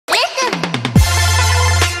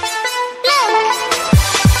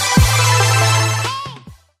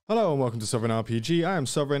welcome to Sovereign RPG. I am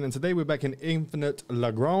Sovereign, and today we're back in Infinite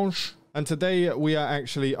Lagrange. And today we are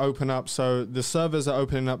actually open up, so the servers are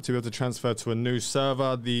opening up to be able to transfer to a new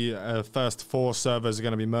server. The first 4 servers are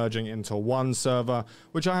going to be merging into one server,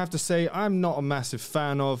 which I have to say I'm not a massive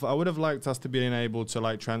fan of. I would have liked us to be able to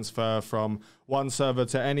like transfer from one server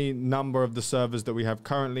to any number of the servers that we have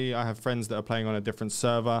currently. I have friends that are playing on a different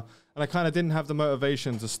server, and I kind of didn't have the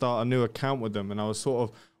motivation to start a new account with them, and I was sort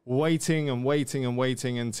of waiting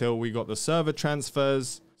until we got the server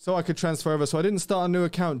transfers so I could transfer over. So I didn't start a new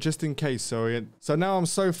account just in case. So now I'm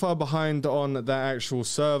so far behind on that actual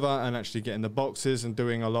server and actually getting the boxes and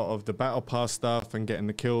doing a lot of the battle pass stuff and getting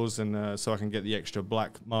the kills, and so I can get the extra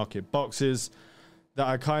black market boxes, that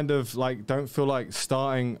I kind of like don't feel like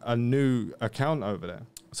starting a new account over there.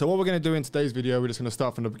 So what we're going to do in today's video, we're just going to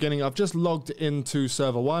start from the beginning. I've just logged into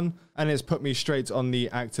server 1 and it's put me straight on the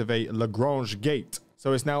activate Lagrange gate.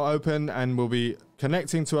 So it's now open and we'll be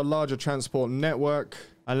connecting to a larger transport network.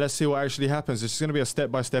 And let's see what actually happens. It's going to be a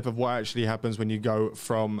step-by-step of what actually happens when you go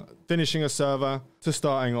from finishing a server to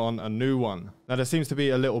starting on a new one. Now there seems to be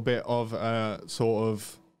a little bit of a sort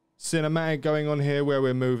of cinematic going on here where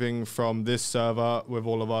we're moving from this server with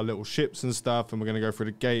all of our little ships and stuff, and we're going to go through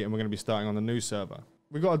the gate and we're going to be starting on the new server.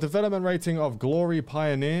 We've got a development rating of Glory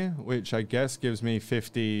Pioneer, which I guess gives me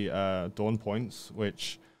 50 Dawn points,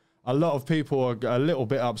 which a lot of people are a little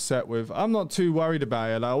bit upset with. I'm not too worried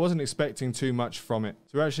about it. I wasn't expecting too much from it.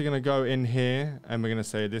 So we're actually going to go in here and we're going to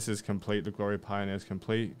say this is complete. The Glory Pioneer is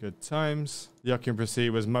complete. Good times. The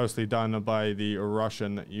Occupancy was mostly done by the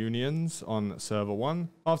Russian unions on server 1.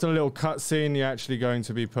 After a little cutscene, you're actually going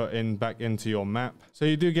to be put in back into your map. So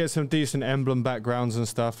you do get some decent emblem backgrounds and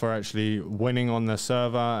stuff for actually winning on the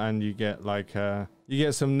server, and you get like you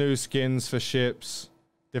get some new skins for ships.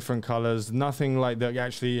 Different colors, nothing like that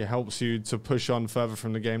actually helps you to push on further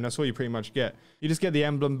from the game. That's all you pretty much get. You just get the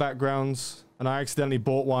emblem backgrounds, and I accidentally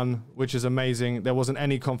bought one, which is amazing. There wasn't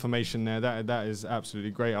any confirmation there. That is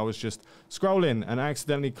absolutely great. I was just scrolling and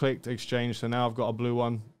accidentally clicked exchange, so now I've got a blue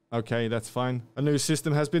one. Okay, that's fine. A new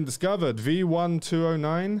system has been discovered,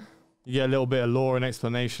 V1209. You get a little bit of lore and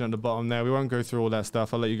explanation at the bottom there. We won't go through all that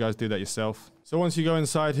stuff. I'll let you guys do that yourself. So once you go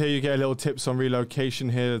inside here, you get a little tips on relocation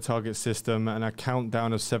here, the target system, and a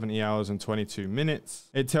countdown of 70 hours and 22 minutes.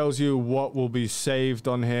 It tells you what will be saved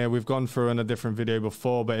on here. We've gone through in a different video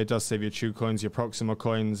before, but it does save your Chew coins, your Proxima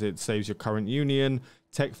coins. It saves your current union,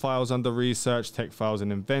 tech files under research, tech files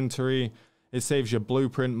in inventory. It saves your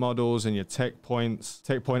blueprint models and your tech points,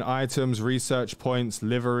 tech point items, research points,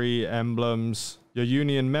 livery, emblems, your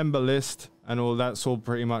union member list, and all that's all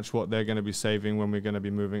pretty much what they're going to be saving when we're going to be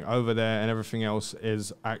moving over there, and everything else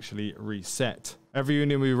is actually reset. Every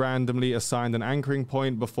union will be randomly assigned an anchoring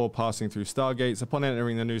point before passing through stargates. Upon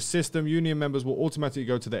entering the new system, union members will automatically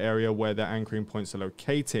go to the area where their anchoring points are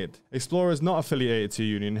located. Explorers not affiliated to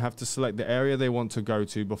union have to select the area they want to go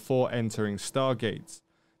to before entering stargates.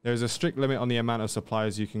 There is a strict limit on the amount of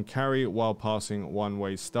supplies you can carry while passing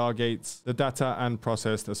one-way stargates. The data and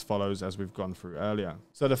processed as follows, as we've gone through earlier.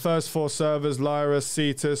 So the first 4 servers, Lyra,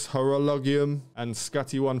 Cetus, Horologium, and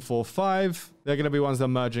Scutty 145, they're going to be ones that are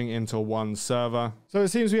merging into one server. So it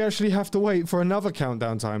seems we actually have to wait for another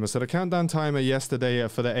countdown timer. So the countdown timer yesterday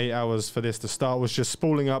for the 8 hours for this to start was just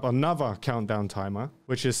spooling up another countdown timer,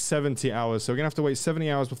 which is 70 hours. So we're going to have to wait 70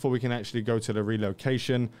 hours before we can actually go to the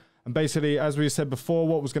relocation. And basically, as we said before,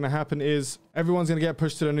 what was going to happen is everyone's going to get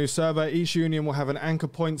pushed to the new server. Each union will have an anchor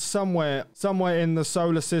point somewhere in the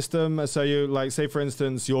solar system. So you, like, say for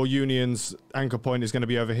instance, your union's anchor point is going to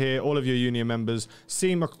be over here. All of your union members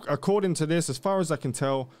seem, according to this, as far as I can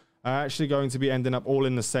tell, are actually going to be ending up all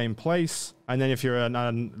in the same place. And then if you're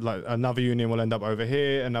like another union will end up over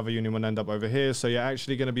here, another union will end up over here. So you're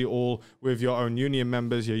actually going to be all with your own union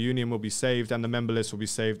members. Your union will be saved and the member list will be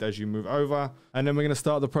saved as you move over. And then we're going to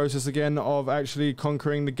start the process again of actually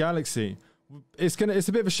conquering the galaxy. It's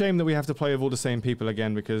a bit of a shame that we have to play with all the same people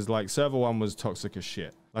again, because like server 1 was toxic as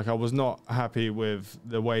shit. Like I was not happy with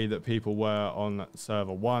the way that people were on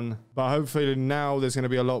server 1, but hopefully now there's going to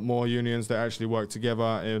be a lot more unions that actually work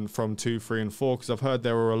together from 2, 3, and 4, because I've heard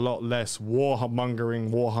there were a lot less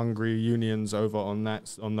war-mongering, war-hungry unions over on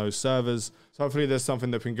those servers. So hopefully there's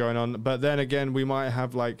something that's been going on. But then again, we might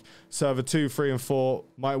have like server 2, 3, and 4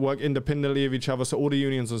 might work independently of each other. So all the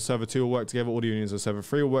unions on server 2 will work together, all the unions on server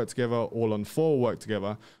 3 will work together, all on 4 will work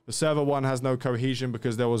together. But server 1 has no cohesion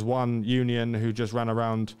because there was one union who just ran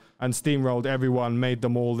around and steamrolled everyone, made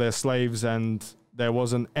them all their slaves, and there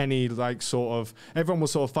wasn't any like sort of, everyone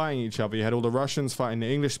was sort of fighting each other. You had all the Russians fighting the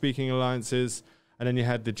English speaking alliances, and then you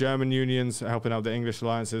had the German unions helping out the English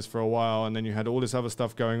alliances for a while, and then you had all this other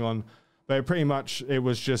stuff going on. But pretty much, it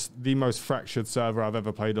was just the most fractured server I've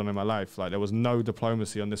ever played on in my life. Like, there was no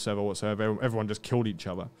diplomacy on this server whatsoever. Everyone just killed each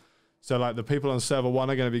other. So, like, the people on server 1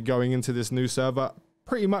 are going to be going into this new server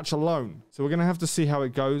pretty much alone. So we're going to have to see how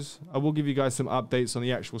it goes. I will give you guys some updates on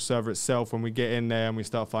the actual server itself when we get in there and we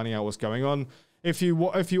start finding out what's going on. If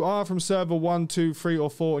you are from server 1, 2, 3, or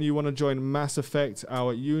 4 and you want to join Mass Effect,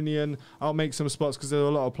 our union, I'll make some spots because there are a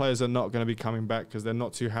lot of players that are not going to be coming back because they're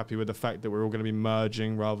not too happy with the fact that we're all going to be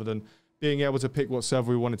merging rather than being able to pick what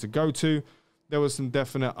server we wanted to go to. There was some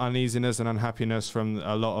definite uneasiness and unhappiness from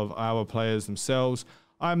a lot of our players themselves.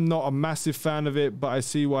 I'm not a massive fan of it, but I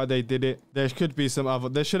see why they did it. There should have been some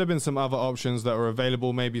other options that were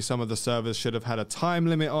available. Maybe some of the servers should have had a time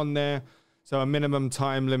limit on there. So a minimum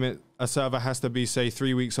time limit, a server has to be, say,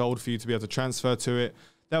 3 weeks old for you to be able to transfer to it.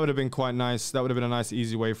 That would have been quite nice. That would have been a nice,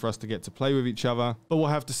 easy way for us to get to play with each other. But we'll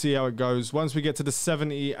have to see how it goes. Once we get to the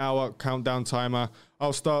 70-hour countdown timer,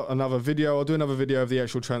 I'll start another video. I'll do another video of the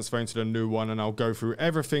actual transferring to the new one, and I'll go through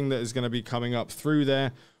everything that is going to be coming up through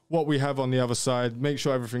there, what we have on the other side, make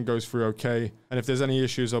sure everything goes through okay. And if there's any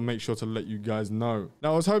issues, I'll make sure to let you guys know.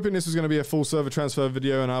 Now, I was hoping this was going to be a full server transfer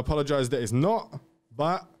video, and I apologize that it's not.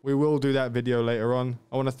 But we will do that video later on.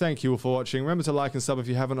 I want to thank you all for watching. Remember to like and sub if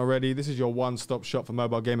you haven't already. This is your one-stop shop for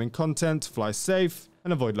mobile gaming content. Fly safe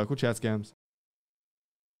and avoid local chat scams.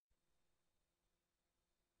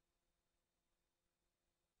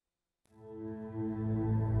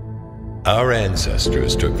 Our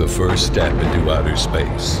ancestors took the first step into outer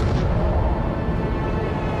space.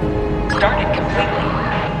 Started completely.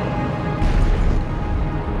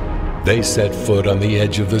 They set foot on the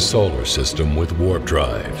edge of the solar system with warp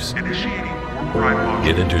drives. Initiating warp drive launch.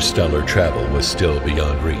 Yet interstellar travel was still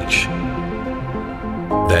beyond reach.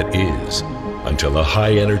 That is, until a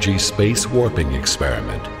high-energy space warping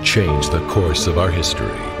experiment changed the course of our history.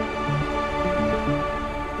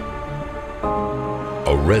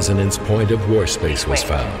 A resonance point of war space was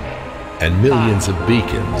found, and millions of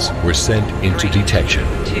beacons were sent into detection.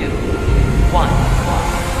 2, 1.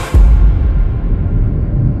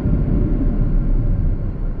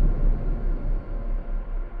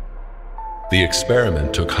 The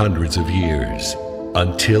experiment took hundreds of years,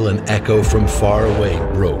 until an echo from far away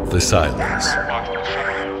broke the silence.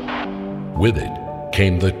 With it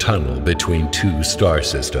came the tunnel between two star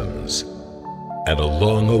systems, and a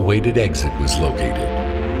long-awaited exit was located,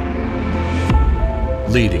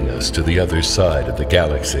 leading us to the other side of the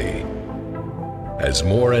galaxy. As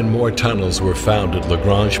more and more tunnels were found at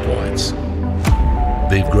Lagrange points,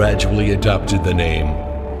 they've gradually adopted the name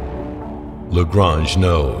Lagrange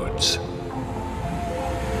nodes.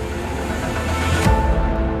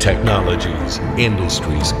 Technologies,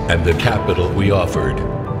 industries, and the capital we offered.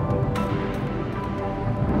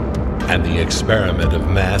 And the experiment of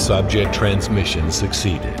mass object transmission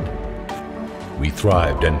succeeded. We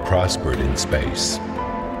thrived and prospered in space.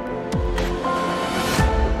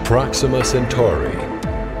 Proxima Centauri,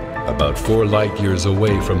 about 4 light-years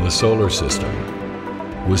away from the solar system,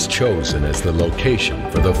 was chosen as the location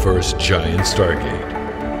for the first giant stargate.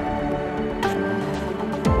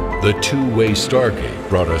 The two-way stargate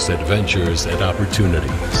brought us adventures and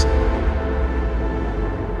opportunities,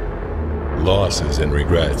 losses and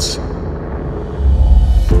regrets,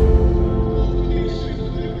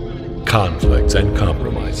 conflicts and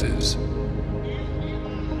compromises.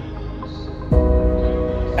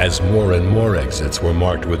 As more and more exits were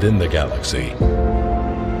marked within the galaxy,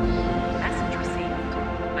 Message received.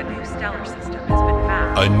 A new stellar system has been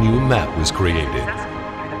found. a new map was created, Successful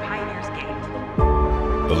through the Pioneer's Gate.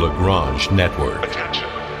 the Lagrange network. Attention.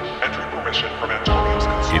 Entry permission from Antonio's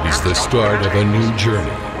console. It is the start of a new journey,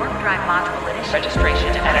 Warp drive module initiative.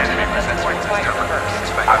 Registration to enter the required first.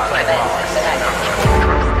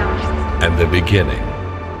 and the beginning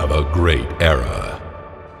of a great era.